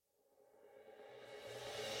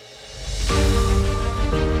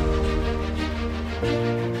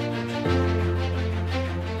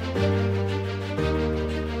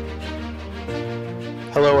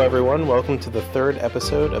everyone. Welcome to the third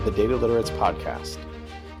episode of the Data Literates podcast.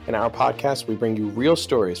 In our podcast, we bring you real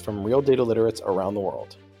stories from real data literates around the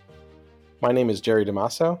world. My name is Jerry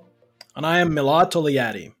DeMasso. And I am Milad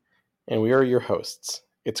Toliati. And we are your hosts.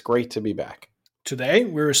 It's great to be back. Today,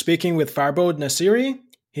 we're speaking with Farbod Nasiri.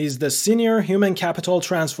 He's the Senior Human Capital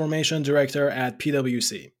Transformation Director at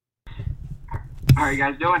PwC. How are you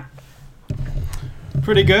guys doing?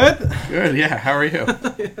 Pretty good. Good, yeah. How are you?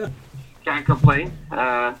 Yeah. Can't complain.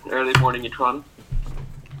 Early morning in Toronto.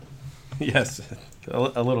 Yes, a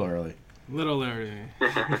little early. Little early.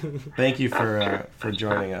 Thank you for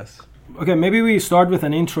joining us. Okay, maybe we start with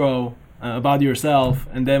an intro about yourself,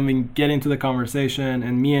 and then we get into the conversation,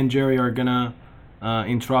 and me and Jerry are gonna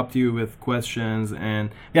interrupt you with questions.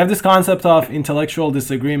 And we have this concept of intellectual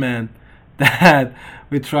disagreement that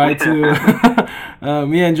we try to,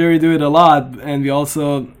 me and Jerry do it a lot, and we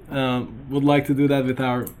also would like to do that with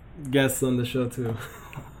our guests on the show too.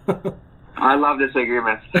 I love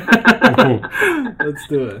disagreements. Let's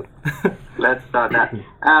do it. Let's start that.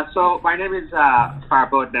 So my name is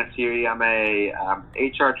Farbod Nasiri. I'm a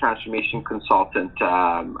HR transformation consultant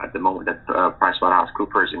at the moment at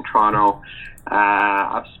PricewaterhouseCoopers in Toronto.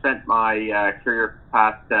 I've spent my career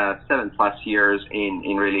past 7+ years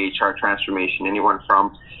in really HR transformation, anyone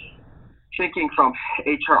from thinking from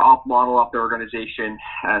HR op model of the organization,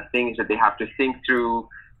 things that they have to think through,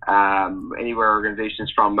 anywhere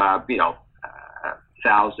organizations from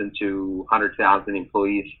 1,000 to 100,000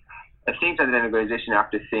 employees, things that an organization have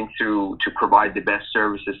to think through to provide the best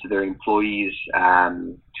services to their employees,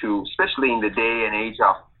 to especially in the day and age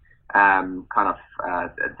of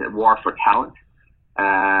the war for talent,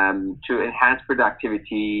 to enhance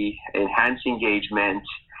productivity, enhance engagement,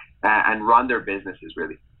 and run their businesses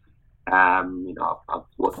really. I've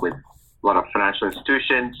worked with a lot of financial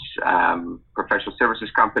institutions, professional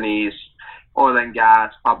services companies, oil and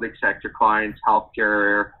gas, public sector clients,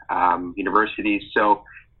 healthcare, universities. So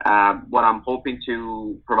what I'm hoping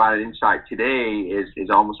to provide insight today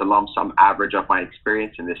is almost a lump sum average of my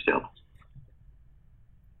experience in this field.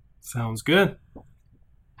 Sounds good.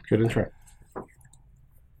 Good intro.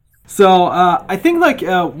 So I think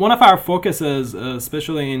one of our focuses,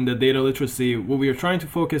 especially in the data literacy, what we are trying to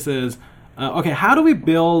focus is, how do we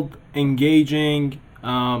build engaging,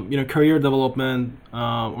 career development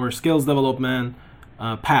or skills development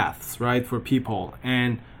paths, right, for people?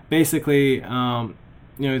 And basically,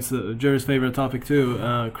 it's Jerry's favorite topic too,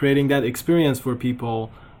 creating that experience for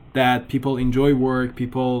people that people enjoy work,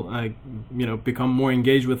 people, become more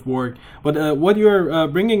engaged with work. But what you're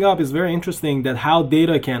bringing up is very interesting, that how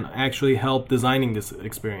data can actually help designing this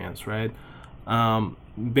experience, right?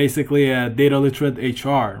 Basically, data literate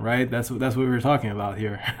HR, right? That's what we were talking about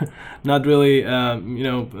here. Not really,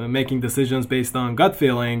 making decisions based on gut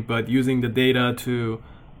feeling, but using the data to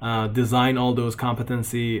design all those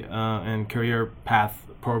competency and career path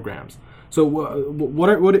programs. So,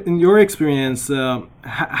 what in your experience,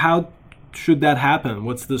 how should that happen?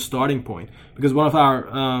 What's the starting point? Because one of our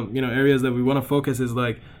areas that we want to focus is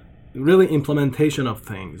really implementation of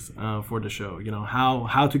things for the show.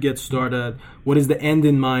 How to get started. What is the end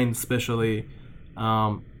in mind, especially,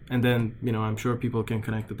 and then I'm sure people can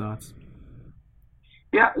connect the dots.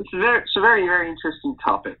 Yeah, it's a very, very interesting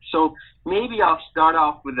topic. So maybe I'll start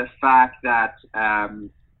off with the fact that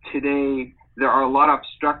today there are a lot of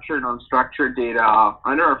structured and unstructured data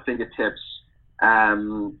under our fingertips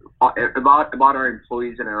about our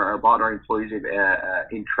employees and about our employees'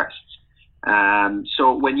 interests.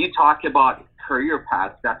 So when you talk about career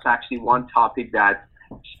paths, that's actually one topic that,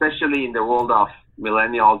 especially in the world of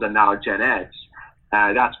millennials and now Gen X,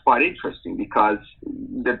 that's quite interesting, because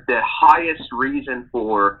the highest reason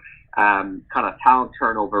for talent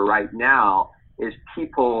turnover right now is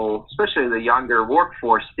people, especially the younger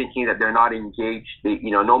workforce, thinking that they're not engaged.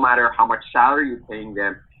 No matter how much salary you're paying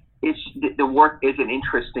them, the work isn't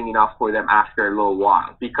interesting enough for them after a little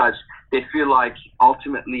while, because they feel like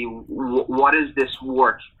ultimately, what is this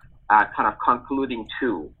work concluding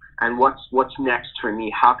to, and what's next for me?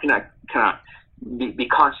 How can I be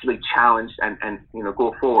constantly challenged and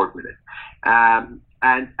go forward with it?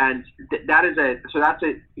 That's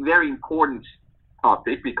a very important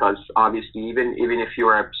topic, because obviously even if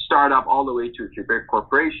you're a startup all the way to a big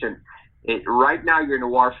corporation, right now you're in a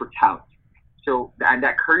war for talent. So, and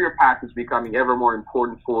that career path is becoming ever more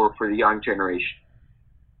important for the young generation.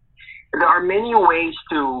 There are many ways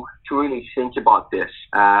to really think about this.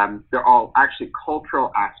 There are actually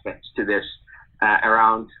cultural aspects to this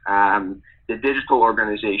around the digital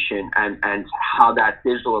organization and how that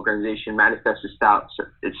digital organization manifests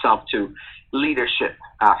itself to leadership.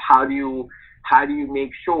 How do you how do you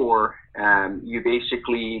make sure you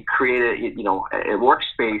basically create a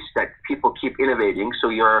workspace that people keep innovating?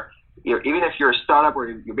 So even if you're a startup or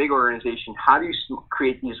you're a big organization, how do you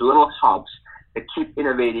create these little hubs that keep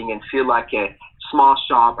innovating and feel like a small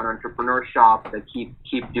shop, an entrepreneur shop that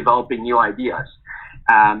keep developing new ideas?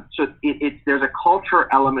 So there's a culture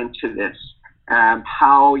element to this.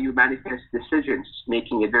 How you manifest decisions,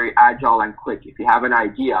 making it very agile and quick. If you have an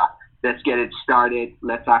idea, let's get it started.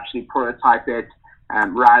 Let's actually prototype it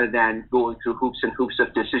rather than going through hoops and hoops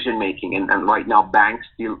of decision making. And right now, banks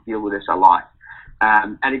deal with this a lot.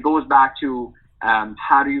 And it goes back to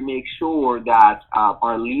how do you make sure that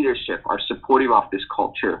our leadership are supportive of this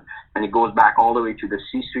culture? And it goes back all the way to the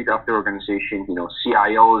C-suite of the organization,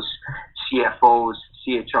 CIOs, CFOs,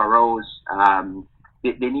 CHROs.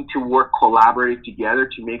 They need to work collaboratively together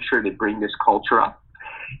to make sure they bring this culture up.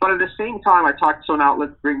 But at the same time, so now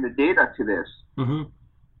let's bring the data to this. Mm-hmm.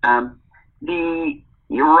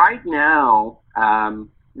 Right now,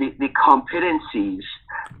 the competencies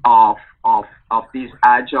of these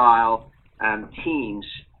agile teams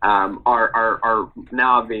are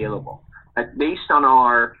now available. Based on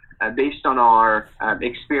our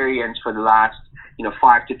experience for the last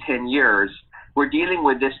 5 to 10 years, we're dealing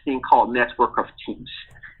with this thing called network of teams,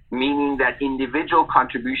 meaning that individual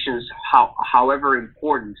contributions, however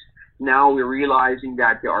important, now we're realizing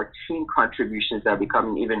that there are team contributions that are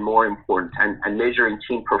becoming even more important and measuring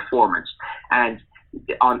team performance. And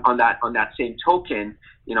on that same token,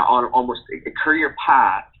 on almost a career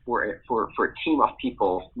path for a team of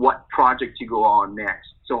people, what project to go on next,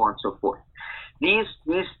 so on and so forth. These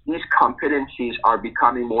competencies are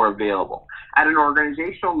becoming more available. At an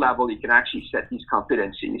organizational level, you can actually set these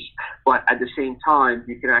competencies, but at the same time,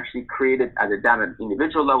 you can actually create it at an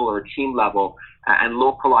individual level or a team level and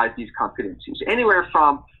localize these competencies. Anywhere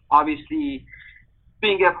from, obviously,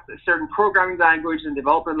 being a certain programming languages and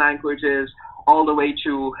development languages, all the way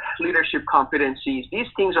to leadership competencies. These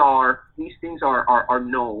things are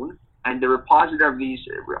known, and the repository of these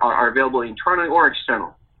are available internally or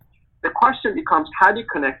externally. The question becomes, how do you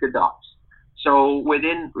connect the dots? So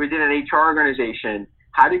within an HR organization,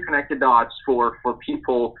 how do you connect the dots for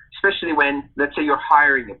people, especially when, let's say, you're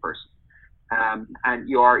hiring a person, and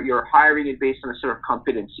you're hiring it based on a set of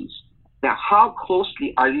competencies. Now, how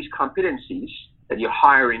closely are these competencies that you're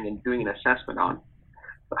hiring and doing an assessment on,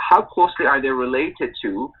 how closely are they related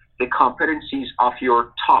to the competencies of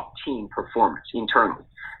your top team performance internally?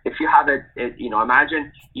 If you have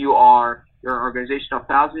imagine you're an organization of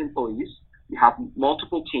 1,000 employees, you have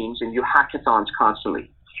multiple teams, and you hackathons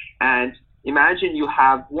constantly. And imagine you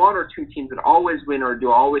have one or two teams that always win or do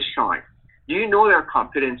always shine. Do you know their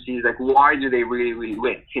competencies? Like, why do they really, really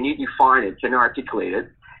win? Can you define it? Can you articulate it?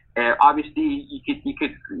 Obviously, you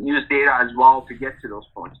could use data as well to get to those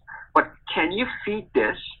points. But can you feed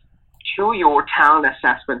this to your talent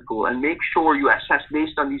assessment pool and make sure you assess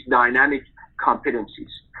based on these dynamic competencies?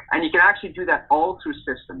 And you can actually do that all through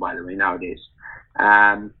system, by the way, nowadays.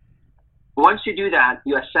 Once you do that,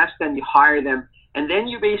 you assess them, you hire them, and then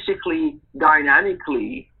you basically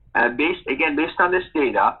dynamically, based on this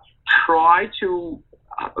data,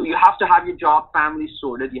 you have to have your job family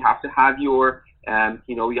sorted. You have to have your,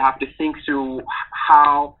 you have to think through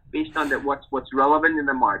how, based on what's relevant in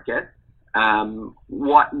the market,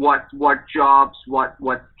 what jobs,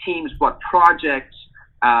 what teams, what projects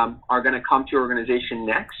are going to come to your organization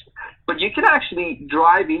next. But you can actually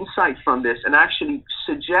drive insight from this and actually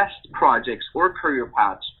suggest projects or career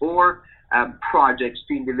paths or projects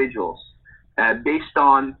to individuals based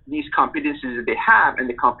on these competencies that they have and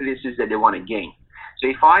the competencies that they want to gain. So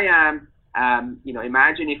if I am,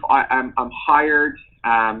 imagine if I'm hired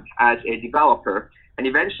as a developer, and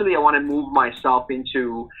eventually I want to move myself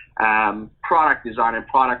into product design and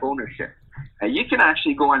product ownership. You can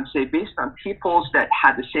actually go and say, based on people that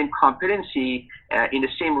had the same competency in the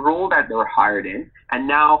same role that they were hired in, and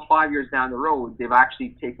now 5 years down the road, they've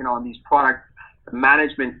actually taken on these product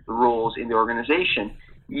management roles in the organization.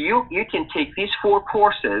 You can take these 4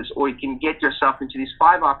 courses, or you can get yourself into these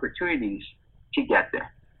 5 opportunities to get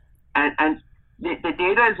there. And the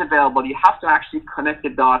data is available. You have to actually connect the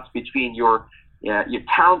dots between your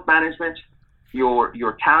talent management,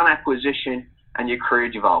 your talent acquisition, and your career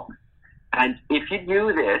development. And if you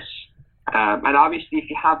do this, and obviously if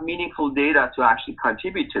you have meaningful data to actually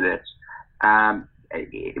contribute to this,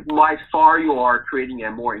 by far you are creating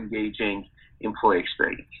a more engaging employee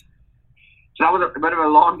experience. So that was a bit of a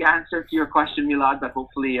long answer to your question, Milad, but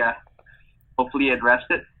hopefully addressed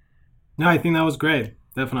it. No, I think that was great.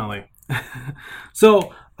 Definitely.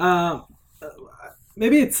 So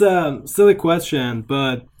maybe it's a silly question,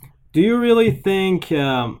 but do you really think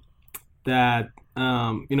that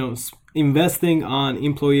investing on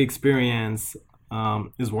employee experience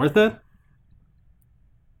is worth it?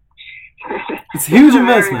 It's a huge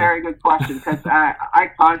investment. Very, very good question, because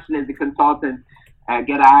I constantly, as a consultant,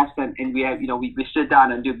 get asked, and we have, we sit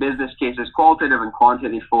down and do business cases, qualitative and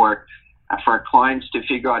quantitative, for clients to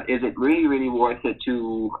figure out, is it really, really worth it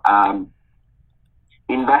to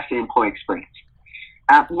invest in employee experience?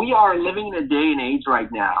 We are living in a day and age right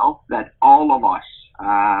now that all of us,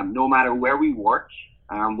 no matter where we work,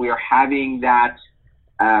 we are having that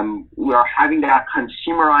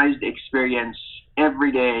consumerized experience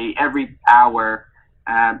every day, every hour,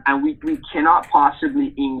 and we cannot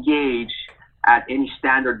possibly engage at any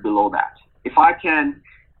standard below that. If I can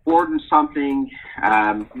order something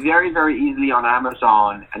very, very easily on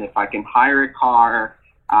Amazon, and if I can hire a car,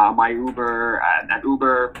 my Uber, and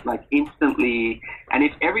Uber like instantly, and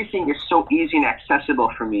if everything is so easy and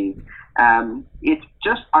accessible for me, it's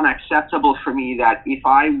just unacceptable for me that if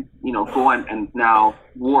I go and now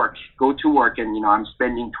go to work, and I'm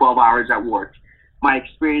spending 12 hours at work, my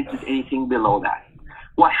experience is anything below that.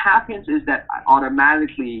 What happens is that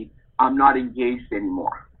automatically I'm not engaged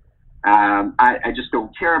anymore. I just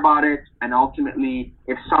don't care about it, and ultimately,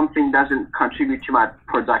 if something doesn't contribute to my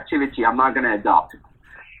productivity, I'm not going to adopt it.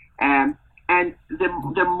 And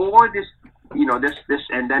the more this,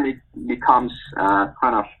 and then it becomes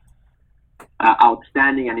kind of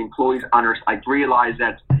outstanding, and employees realize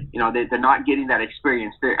that they're not getting that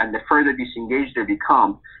experience there, and the further disengaged they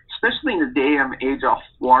become, especially in the day and age of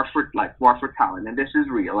war for talent. And this is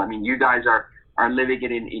real. I mean, you guys are living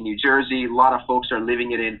it in New Jersey. A lot of folks are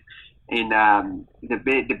living it in the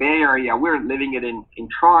Bay Area. We're living it in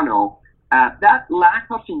Toronto. That lack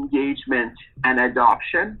of engagement and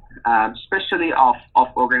adoption, especially of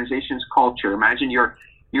organizations' culture. Imagine you're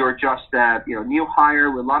just new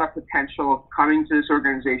hire with a lot of potential coming to this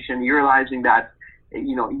organization. You're realizing that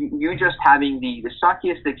you're just having the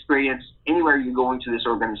suckiest experience anywhere you go into this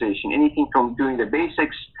organization. Anything from doing the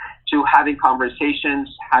basics to having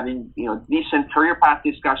conversations, having decent career path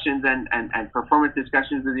discussions and performance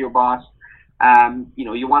discussions with your boss.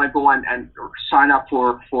 You want to go and sign up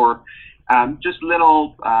for just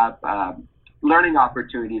little learning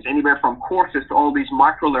opportunities, anywhere from courses to all these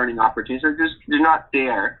micro learning opportunities. They're not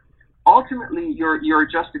there. Ultimately, you're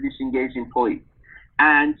just a disengaged employee.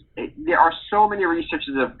 And there are so many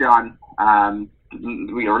researchers that have done,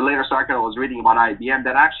 latest article I was reading about IBM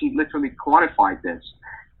that actually literally quantified this.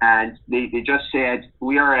 And they just said,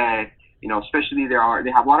 we are especially they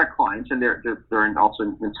have a lot of clients, and they're also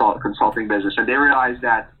in consulting business, and they realize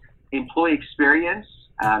that employee experience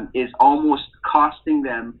is almost costing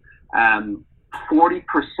them 40%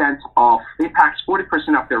 impacts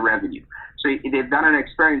 40% of their revenue. So they've done an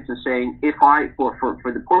experience in saying, for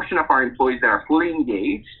the portion of our employees that are fully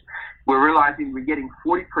engaged, we're realizing we're getting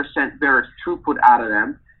 40% better throughput out of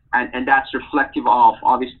them, and that's reflective of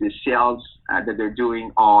obviously the sales that they're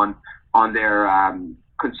doing on their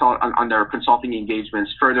consulting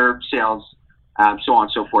engagements, further sales, so on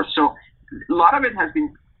and so forth. So a lot of it has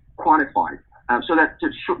been quantified. So that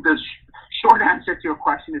the short answer to your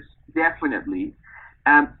question is definitely.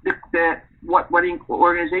 What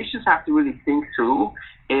organizations have to really think through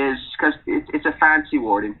is, because it's a fancy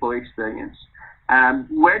word, employee experience.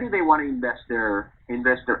 Where do they want to invest their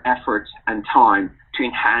efforts and time to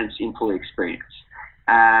enhance employee experience?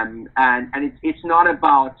 And it's not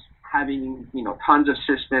about having tons of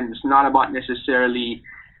systems. It's not about necessarily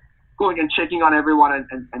going and checking on everyone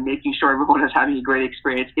and making sure everyone is having a great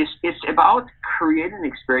experience. It's about creating an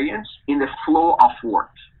experience in the flow of work.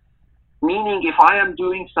 Meaning, if I am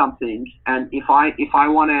doing something, and if I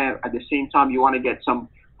want to, at the same time, you want to get some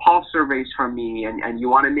pulse surveys from me, and you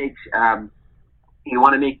want to make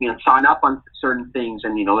me sign up on certain things,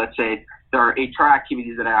 and let's say there are HR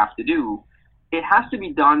activities that I have to do, it has to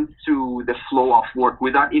be done through the flow of work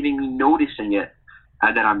without even me noticing it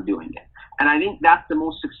that I'm doing it. And I think that's the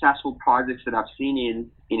most successful projects that I've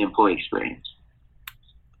seen in employee experience.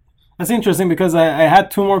 That's interesting, because I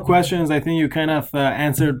had two more questions. I think you kind of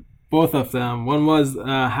answered both of them. One was,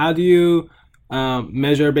 how do you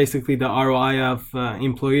measure basically the ROI of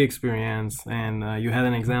employee experience? And you had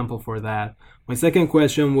an example for that. My second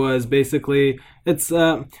question was basically, it's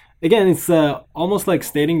almost like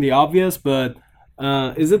stating the obvious, but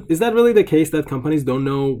is that really the case that companies don't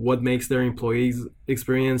know what makes their employees'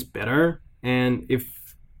 experience better? And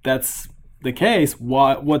if that's the case,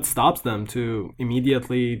 what stops them to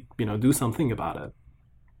immediately do something about it?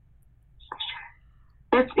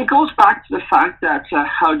 It goes back to the fact that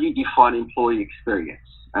how do you define employee experience?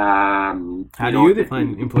 How do you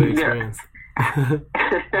define employee experience?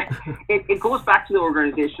 it goes back to the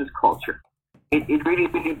organization's culture. It really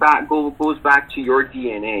goes back to your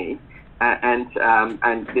DNA and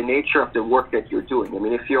the nature of the work that you're doing. I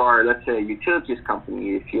mean, if you are, let's say, a utilities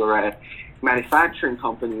company, if you're a manufacturing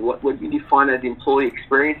company, what you define as employee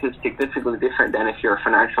experience is significantly different than if you're a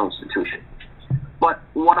financial institution. But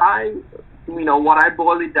what I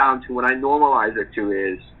boil it down to, when I normalize it to,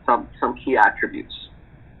 is some key attributes.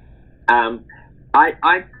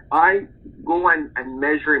 I go and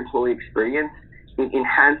measure employee experience in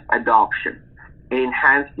enhanced adoption, in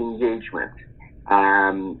enhanced engagement,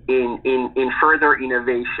 in further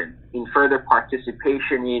innovation, in further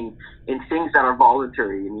participation in things that are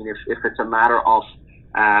voluntary. I mean, if it's a matter of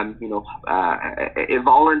a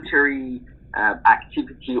voluntary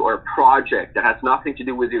activity or a project that has nothing to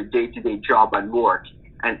do with your day-to-day job and work,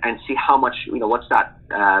 and see how much, what's that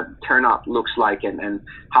turnout looks like, and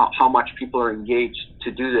how much people are engaged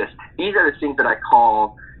to do this. These are the things that I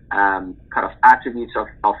call kind of attributes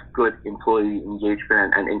of good employee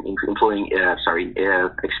engagement and employee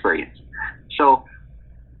experience. So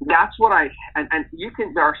that's what and you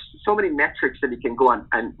can, there are so many metrics that you can go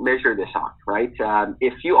and measure this on, right?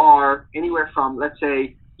 If you are anywhere from, let's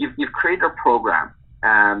say, you've created a program.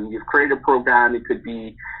 It could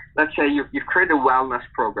be, let's say you've created a wellness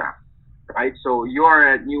program, right? So you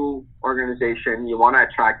are a new organization, you want to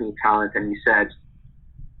attract new talent, and you said,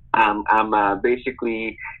 I'm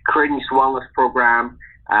basically creating this wellness program,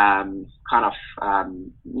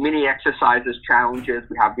 mini exercises, challenges.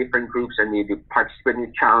 We have different groups and they participate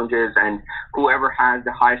in challenges, and whoever has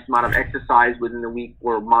the highest amount of exercise within a week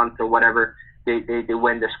or a month or whatever, they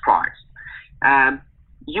win this prize.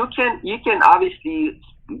 You can obviously,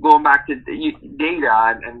 going back to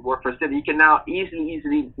data and workforce data, you can now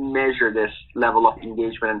easily measure this level of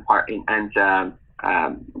engagement and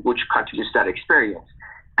which contributes to that experience.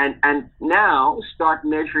 And now start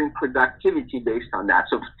measuring productivity based on that.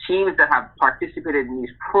 So teams that have participated in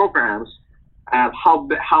these programs, how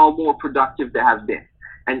more productive they have been.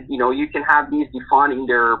 And, you can have these defined in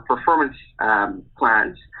their performance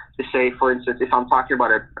plans to say, for instance, if I'm talking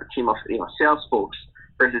about a team of, sales folks,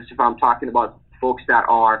 versus if I'm talking about folks that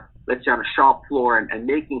are, let's say, on a shop floor and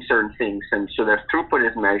making certain things, and so their throughput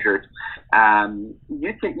is measured,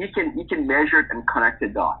 you can measure it and connect the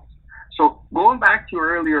dots. So going back to your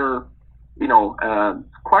earlier,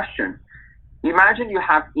 question, imagine you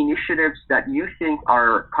have initiatives that you think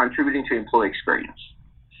are contributing to employee experience.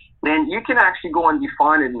 Then you can actually go and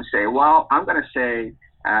define it and say, well, I'm going to say,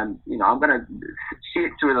 I'm going to see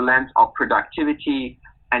it through the lens of productivity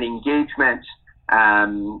and engagement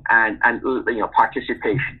and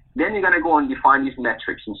participation. Then you're going to go and define these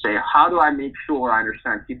metrics and say, how do I make sure I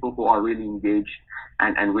understand people who are really engaged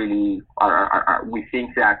and really we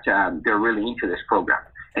think that they're really into this program,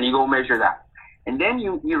 and you go measure that. And then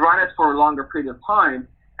you run it for a longer period of time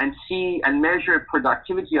and see and measure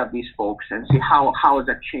productivity of these folks and see how has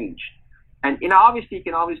that changed. And obviously you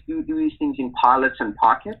can always do these things in pilots and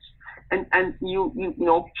pockets. And you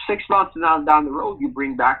 6 months down the road, you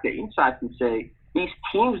bring back the insights and say, these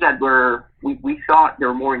teams that we thought they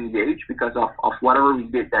were more engaged because of whatever we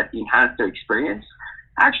did that enhanced their experience,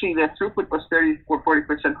 actually their throughput was 30 or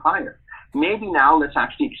 40% higher. Maybe now let's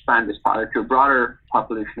actually expand this pilot to a broader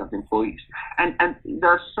population of employees. And there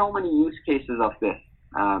are so many use cases of this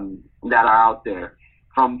that are out there,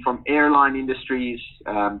 from airline industries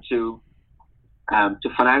to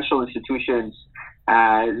financial institutions.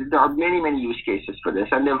 There are many use cases for this,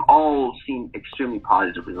 and they've all seen extremely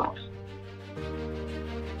positive results.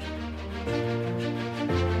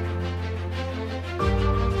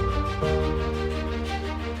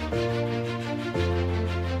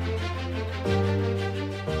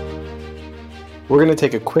 We're going to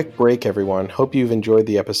take a quick break, everyone. Hope you've enjoyed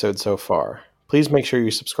the episode so far. Please make sure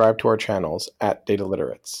you subscribe to our channels at Data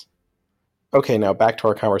Literates. Okay, now back to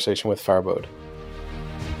our conversation with Farbod.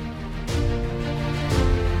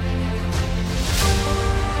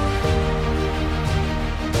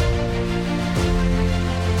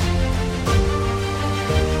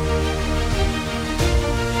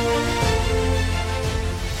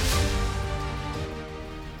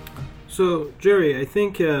 So, Jerry, I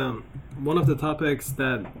think one of the topics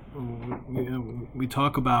that we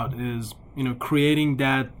talk about is creating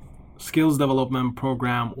that skills development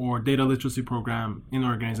program or data literacy program in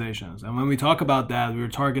organizations. And when we talk about that, we're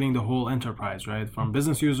targeting the whole enterprise, right? From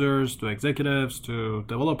business users to executives to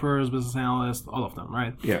developers, business analysts, all of them,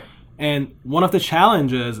 right? Yeah. And one of the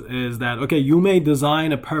challenges is that, okay, you may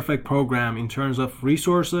design a perfect program in terms of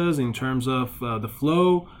resources, in terms of the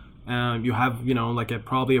flow. You have,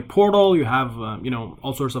 probably a portal, you have,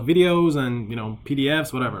 all sorts of videos and,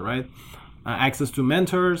 PDFs, whatever, right? access to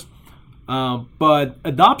mentors. But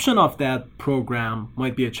adoption of that program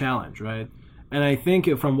might be a challenge, right? And I think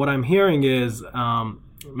from what I'm hearing is,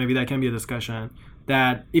 maybe that can be a discussion,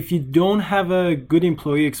 that if you don't have a good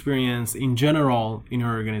employee experience in general in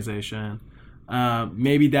your organization,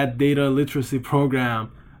 maybe that data literacy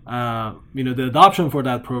program, the adoption for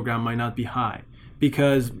that program might not be high,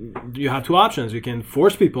 because you have two options. You can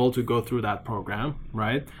force people to go through that program,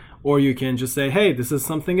 right? Or you can just say, hey, this is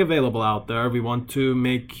something available out there. We want to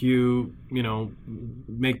make you,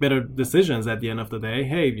 make better decisions at the end of the day.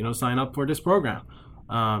 Hey, sign up for this program.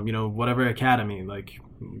 Whatever academy, like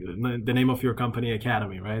the name of your company,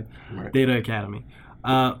 academy, right? Data Academy.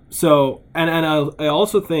 So I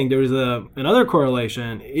also think there is another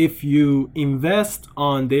correlation. If you invest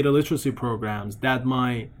on data literacy programs, that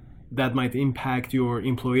might impact your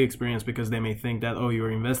employee experience, because they may think that, oh,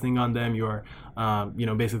 you're investing on them, you're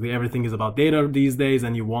basically everything is about data these days,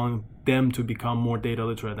 and you want them to become more data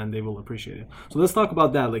literate, and they will appreciate it. So let's talk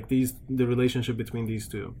about that, like the relationship between these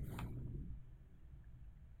two.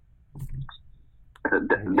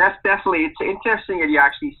 That's definitely, it's interesting that you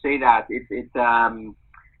actually say that. It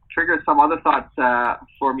triggered some other thoughts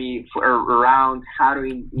for me around how to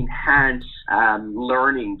enhance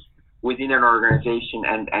learning within an organization,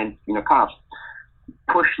 and kind of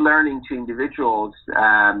push learning to individuals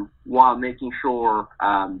while making sure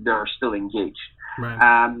they're still engaged.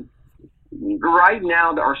 Right. Right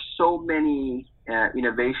now, there are so many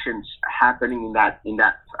innovations happening in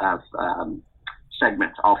that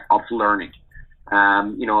segment of learning.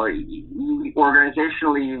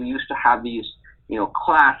 Organizationally, we used to have these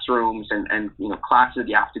classrooms and classes that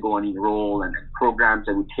you have to go and enroll, and programs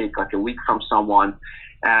that would take like a week from someone.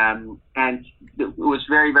 And it was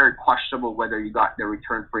very, very questionable whether you got the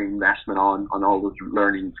return for investment on all those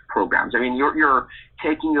learning programs. I mean, you're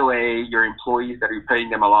taking away your employees that are paying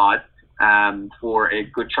them a lot for a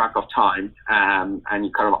good chunk of time, and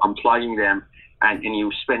you kind of unplugging them, and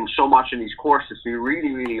you spend so much in these courses. So you're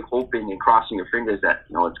really, really hoping and crossing your fingers that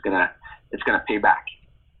it's gonna pay back.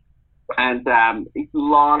 And a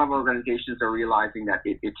lot of organizations are realizing that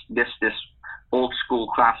it's this old school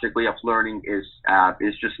classic way of learning is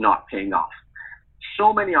just not paying off.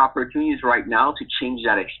 So many opportunities right now to change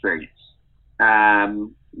that experience.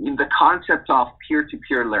 The concept of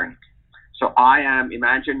peer-to-peer learning. So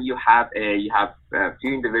imagine you have a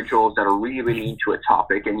few individuals that are really, really into a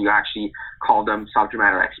topic, and you actually call them subject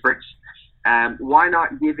matter experts. Why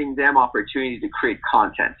not giving them opportunity to create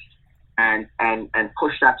content and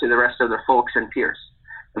push that to the rest of their folks and peers?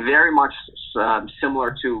 Very much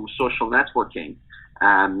similar to social networking,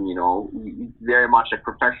 very much like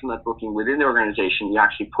professional networking within the organization. You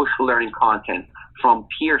actually push learning content from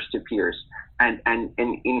peers to peers and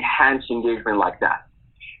enhance engagement like that.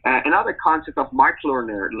 Another concept of micro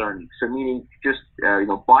learning, so meaning just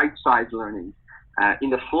bite-sized learning in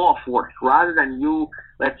the flow of work, rather than you,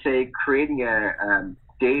 let's say, creating a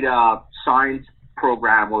data science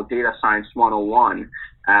program or data science 101,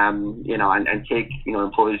 and take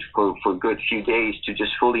employees for a good few days to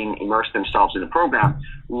just fully immerse themselves in the program.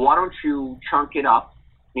 Why don't you chunk it up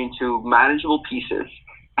into manageable pieces,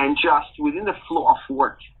 and just within the flow of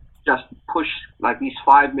work, just push like these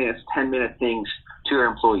 5 minutes, 10-minute things to your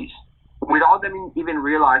employees, without them even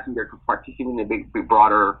realizing they're participating in a big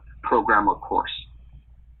broader program or course.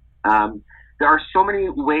 There are so many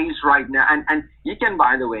ways right now, and you can,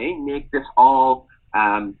 by the way, make this all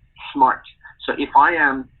smart. So if I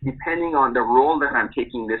am, depending on the role that I'm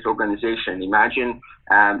taking in this organization, imagine,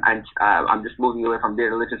 I'm just moving away from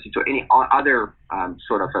data literacy to any other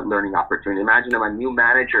sort of a learning opportunity. Imagine I'm a new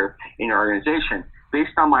manager in an organization.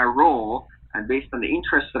 Based on my role and based on the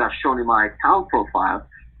interests that I've shown in my account profile,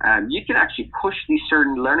 you can actually push these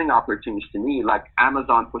certain learning opportunities to me, like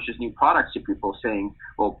Amazon pushes new products to people, saying,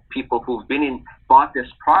 well, people who've bought this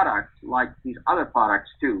product like these other products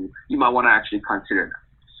too, you might want to actually consider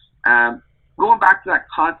them. Going back to that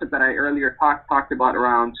concept that I earlier talked about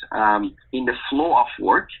around in the flow of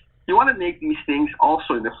work, you want to make these things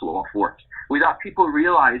also in the flow of work, without people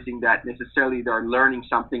realizing that necessarily they're learning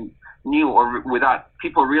something new, or without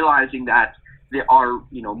people realizing that they are,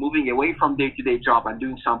 moving away from day-to-day job and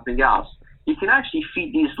doing something else. You can actually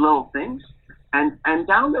feed these little things, and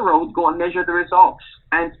down the road go and measure the results.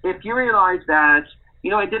 And if you realize that,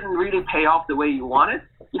 it didn't really pay off the way you wanted,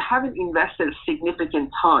 you haven't invested a significant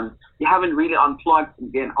ton. You haven't really unplugged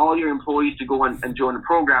again all your employees to go and join a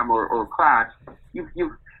program or class. You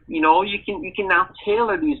can now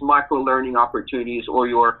tailor these micro learning opportunities or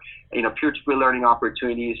your peer-to-peer learning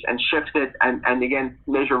opportunities and shift it and again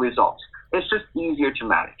measure results. It's just easier to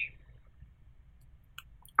manage.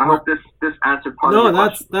 I hope this answered part of your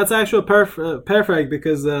question. That's actually perfect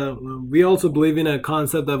because we also believe in a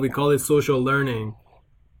concept that we call it social learning,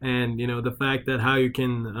 and the fact that how you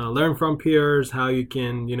can learn from peers, how you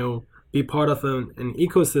can be part of an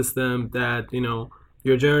ecosystem that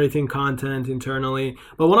you're generating content internally.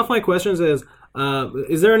 But one of my questions is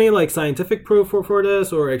there any like scientific proof for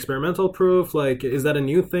this or experimental proof? Like, is that a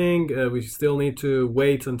new thing? We still need to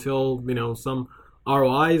wait until some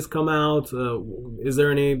ROIs come out. Is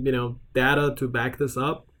there any data to back this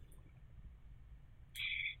up?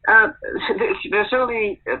 There's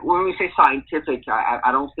certainly, when we say scientific,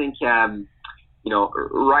 I don't think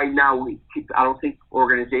right now I don't think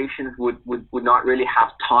organizations would not really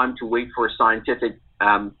have time to wait for scientific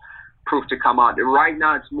proof to come out. Right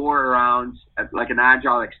now, it's more around like an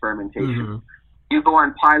agile experimentation. Mm-hmm. You go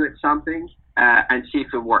and pilot something and see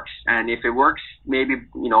if it works. And if it works, maybe,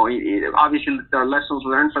 obviously there are lessons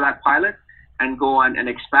learned for that pilot, and go on and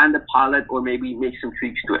expand the pilot or maybe make some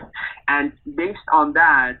tweaks to it. And based on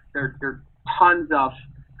that, there are tons of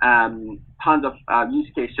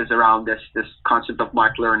use cases around this concept of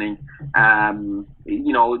micro learning.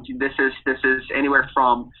 This is anywhere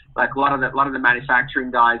from like a lot of the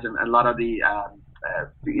manufacturing guys and a lot of the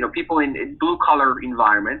people in blue collar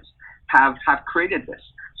environments have created this.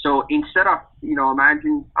 So instead of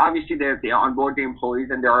imagine, obviously they onboard the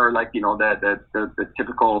employees and there are like the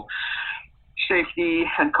typical safety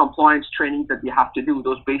and compliance trainings that you have to do,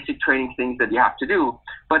 those basic training things that you have to do.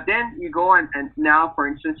 But then you go and now, for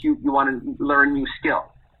instance, you want to learn new skills.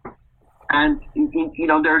 And,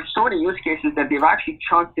 there are so many use cases that they've actually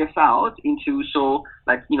chunked this out into,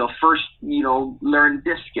 first, learn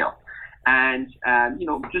this skill. And,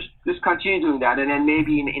 just continue doing that. And then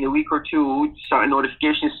maybe in a week or two, so a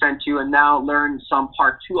notification is sent to you, and now learn some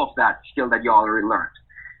part 2 of that skill that you already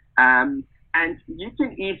learned. And you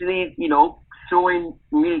can easily, throw in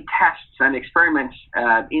mini tests and experiments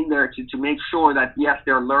in there to make sure that, yes,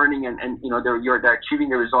 they're learning and they're achieving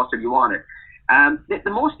the results that you wanted. The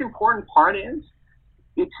most important part is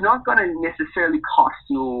it's not going to necessarily cost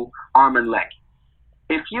you arm and leg.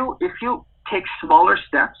 If you take smaller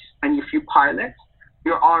steps and if you pilot,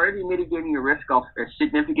 you're already mitigating the risk of a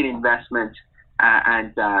significant investment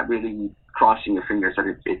and really crossing your fingers that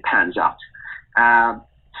it pans out.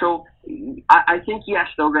 So I think, yes,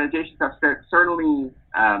 the organizations have certainly,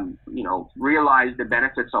 realized the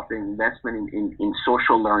benefits of the investment in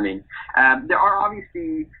social learning. There are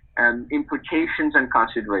obviously implications and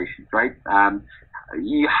considerations, right?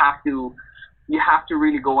 You have to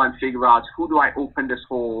really go and figure out, who do I open this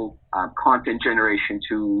whole content generation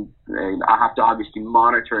to? I have to obviously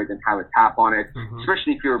monitor it and have a tap on it,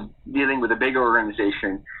 especially if you're dealing with a bigger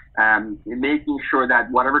organization. Making sure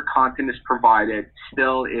that whatever content is provided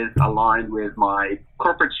still is aligned with my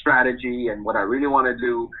corporate strategy and what I really want to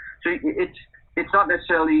do. So it's not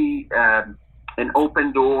necessarily an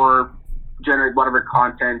open door, generate whatever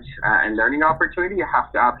content and learning opportunity. You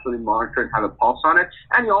have to absolutely monitor and have a pulse on it.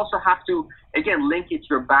 And you also have to, again, link it to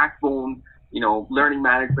your backbone, learning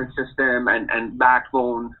management system and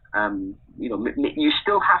backbone. You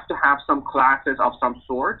still have to have some classes of some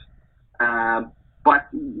sort. But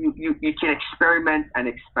you can experiment and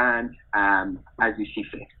expand as you see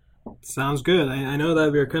fit. Sounds good. I know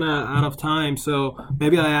that we're kind of out of time, so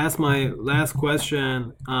maybe I ask my last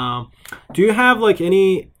question. Do you have like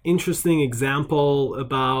any interesting example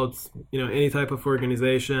about any type of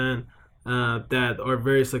organization that are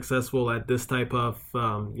very successful at this type of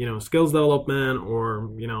skills development, or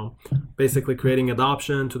basically creating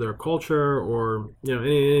adoption to their culture, or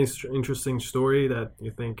any interesting story that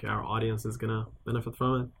you think our audience is gonna benefit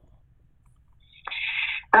from it?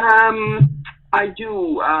 I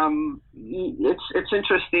do. It's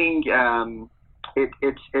interesting.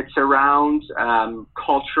 It's around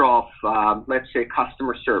culture of let's say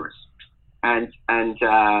customer service and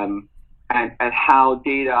how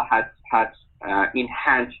data has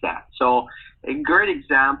enhanced that. So a great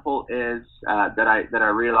example is that I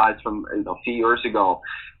realized from a few years ago.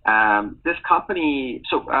 This company,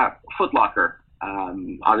 Foot Locker,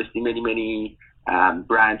 obviously many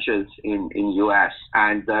branches in U.S.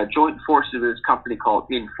 and joint forces with this company called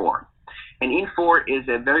Infor. And Infor is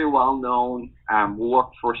a very well-known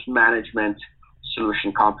workforce management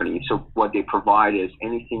solution company. So what they provide is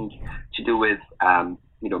anything to do with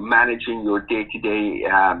managing your day-to-day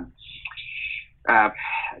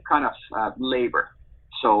kind of labor.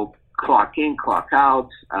 So clock in, clock out,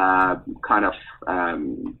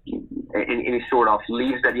 any sort of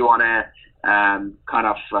leaves that you want to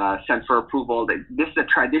send for approval. This is a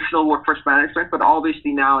traditional workforce management, but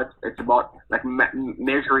obviously now it's about like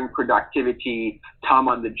measuring productivity, time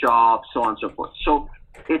on the job, so on and so forth. So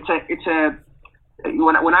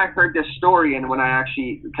when I heard this story and when I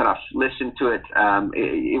actually kind of listened to it,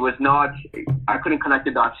 it was not, I couldn't connect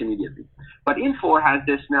the dots immediately. But Infor has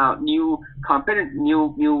this now new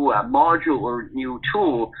module or new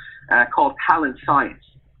tool called Talent Science.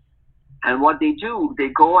 And what they do, they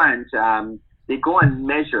go and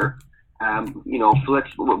measure,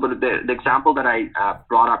 the example that I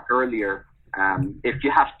brought up earlier, if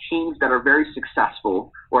you have teams that are very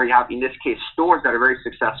successful, or you have, in this case, stores that are very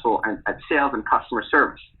successful at sales and customer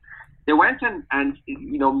service, they went and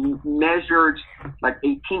measured like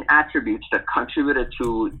 18 attributes that contributed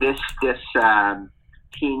to this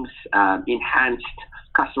team's enhanced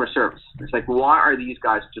customer service. It's like, why are these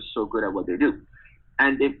guys just so good at what they do?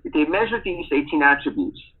 And they measured these 18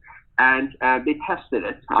 attributes, and they tested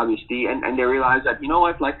it, obviously, and they realized that,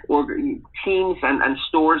 like teams and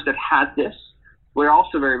stores that had this were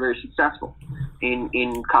also very, very successful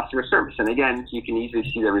in customer service. And again, you can easily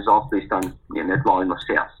see the results based on net volume of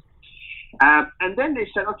sales. And then they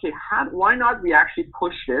said, okay, why not we actually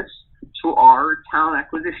push this to our talent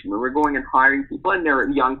acquisition? When we're going and hiring people, and they're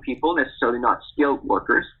young people, necessarily not skilled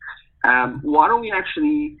workers, why don't we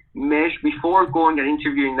actually measure, before going and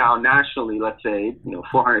interviewing now nationally, let's say,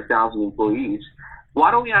 400,000 employees, why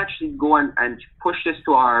don't we actually go and push this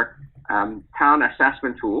to our talent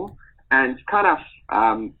assessment tool and kind of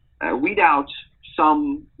weed out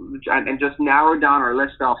some and just narrow down our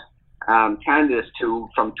list of candidates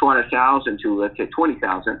from 200,000 to, let's say,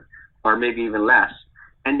 20,000, or maybe even less,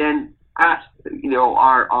 and then ask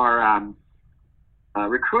our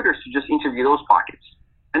recruiters to just interview those pockets.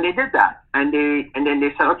 And they did that, and then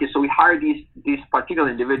they said, okay, so we hired these particular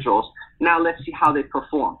individuals. Now let's see how they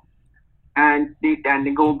perform, and they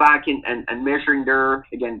go back and measuring their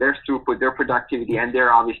throughput, their productivity, and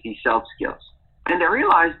their obviously sales skills. And they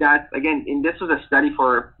realized that, again, this was a study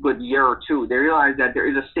for a good year or two. They realized that there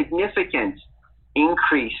is a significant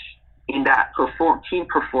increase in that team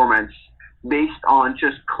performance based on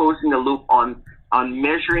just closing the loop on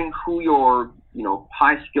measuring who your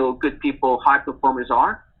high skill, good people, high performers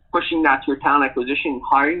are, pushing that to your talent acquisition,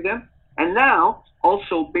 hiring them, and now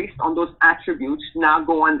also based on those attributes, now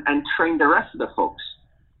go on and train the rest of the folks.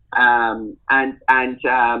 And if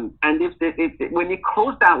when you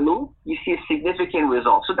close that loop, you see a significant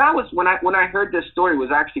result. So that was when I heard this story,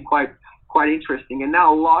 was actually quite interesting. And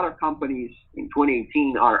now a lot of companies in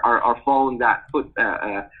 2018 are following that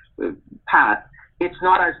path. It's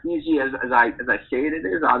not as easy as I say it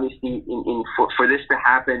is. Obviously, for this to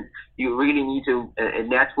happen, you really need a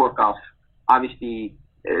network of obviously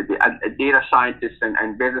data scientists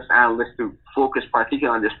and business analysts to focus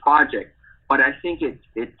particularly on this project. But I think it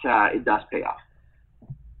does pay off.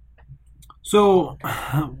 So,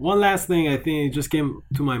 one last thing, I think it just came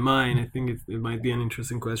to my mind. I think it might be an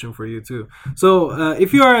interesting question for you too. So,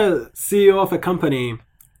 if you are a CEO of a company,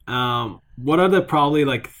 what are the probably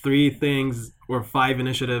like 3 things or 5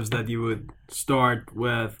 initiatives that you would start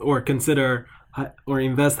with or consider or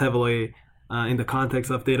invest heavily in the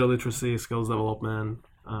context of data literacy, skills development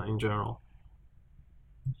in general?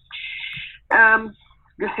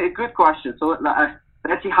 Good question. So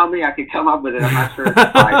let's see how many I could come up with. I'm not sure if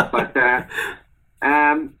it's 5, but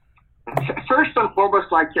first and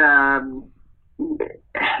foremost, like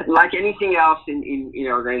anything else in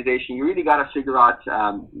your organization, you really got to figure out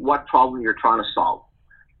what problem you're trying to solve.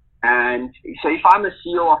 And so if I'm a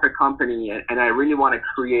CEO of a company and I really want to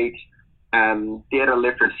create data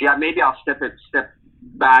literacy, maybe I'll step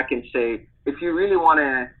back and say, if you really want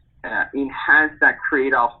to enhance that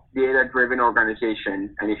creative data-driven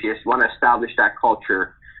organization, and if you just want to establish that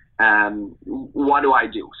culture, what do I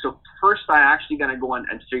do? So first, I actually going to go and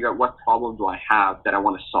figure out what problem do I have that I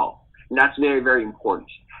want to solve. And that's very, very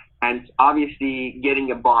important. And obviously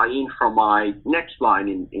getting a buy-in from my next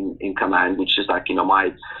line in command, which is like,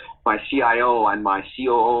 my CIO and my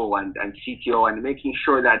COO and CTO, and making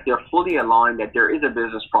sure that they're fully aligned, that there is a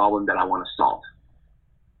business problem that I want to solve.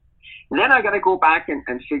 And then I got to go back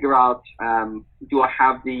and figure out, do I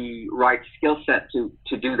have the right skill set to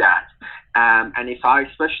do that? And if I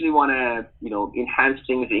especially want to, enhance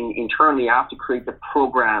things internally, I have to create the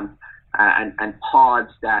program and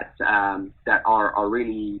pods that are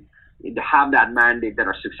really have that mandate, that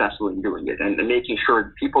are successful in doing it, and making sure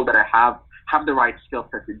the people that I have the right skill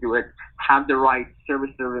set to do it, have the right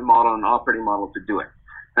service delivery model and operating model to do it.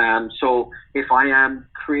 So if I am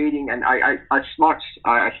creating, and I start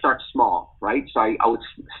small, right? So I would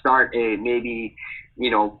start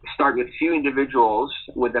start with few individuals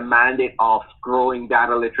with the mandate of growing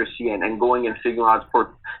data literacy and going and figuring out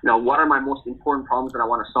what are my most important problems that I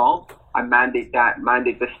want to solve. I mandate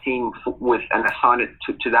this team with and assign it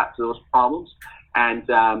to those problems. and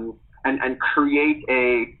create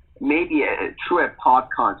maybe a pod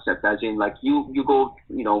concept, as in like you go,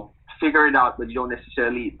 figure it out, but you don't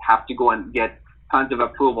necessarily have to go and get tons of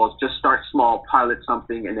approvals. Just start small, pilot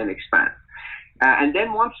something, and then expand. And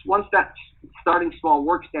then once that starting small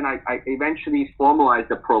works, then I eventually formalize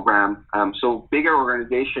the program. So bigger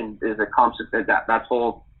organization is a concept that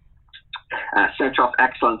whole center of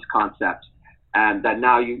excellence concept, and that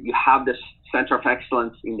now you have this center of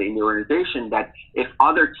excellence in the organization, that if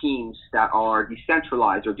other teams that are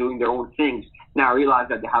decentralized or doing their own things now realize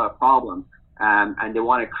that they have a problem, and they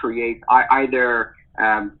want to create either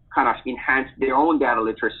kind of enhance their own data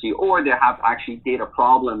literacy, or they have actually data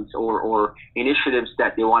problems or initiatives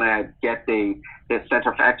that they want to get the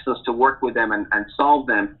center of excellence to work with them and solve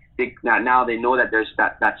them. Now they know that there's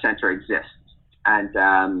that center exists, and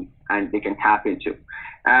they can tap into.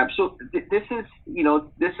 So this is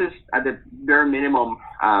at the bare minimum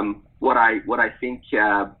what I think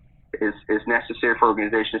is necessary for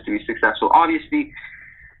organizations to be successful. Obviously,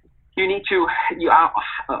 you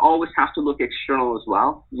always have to look external as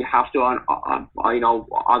well. You have to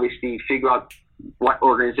obviously figure out what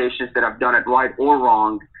organizations that have done it right or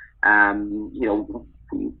wrong.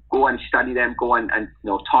 Go and study them, go and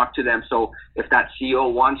talk to them. So if that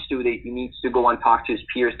CEO wants to, he needs to go and talk to his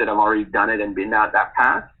peers that have already done it and been down that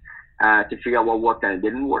path to figure out what worked and it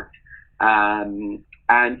didn't work. And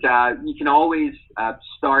you can always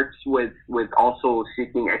start with also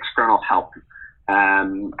seeking external help,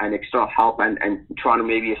 and trying to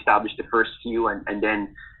maybe establish the first few and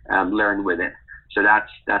then learn with it. So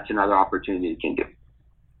that's another opportunity you can do.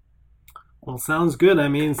 Well, sounds good. I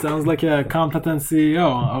mean, sounds like a competent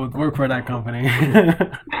CEO. I would work for that company.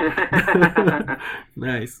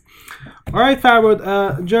 Nice. All right,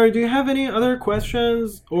 Farbod. Jerry, do you have any other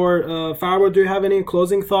questions? Or Farbod, do you have any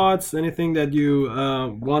closing thoughts? Anything that you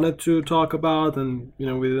wanted to talk about and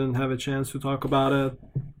we didn't have a chance to talk about it?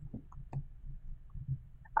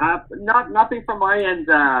 Nothing from my end.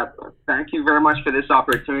 Thank you very much for this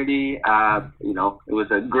opportunity. It was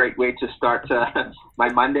a great way to start my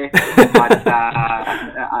Monday. But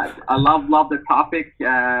I love the topic,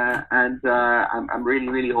 and I'm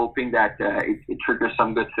really hoping that it triggers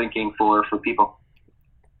some good thinking for people.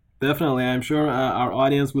 Definitely. I'm sure our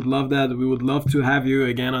audience would love that. We would love to have you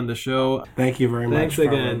again on the show. Thank you very much. Thanks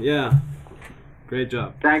again. Yeah. Great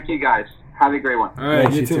job. Thank you, guys. Have a great one. All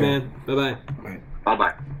right. You too, man. Bye-bye.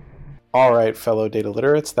 Bye-bye. All right, fellow Data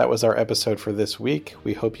Literates, that was our episode for this week.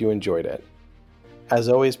 We hope you enjoyed it. As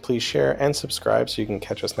always, please share and subscribe so you can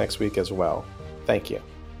catch us next week as well. Thank you.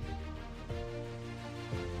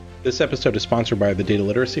 This episode is sponsored by the Data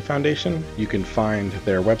Literacy Foundation. You can find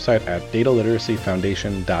their website at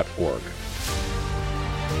dataliteracyfoundation.org.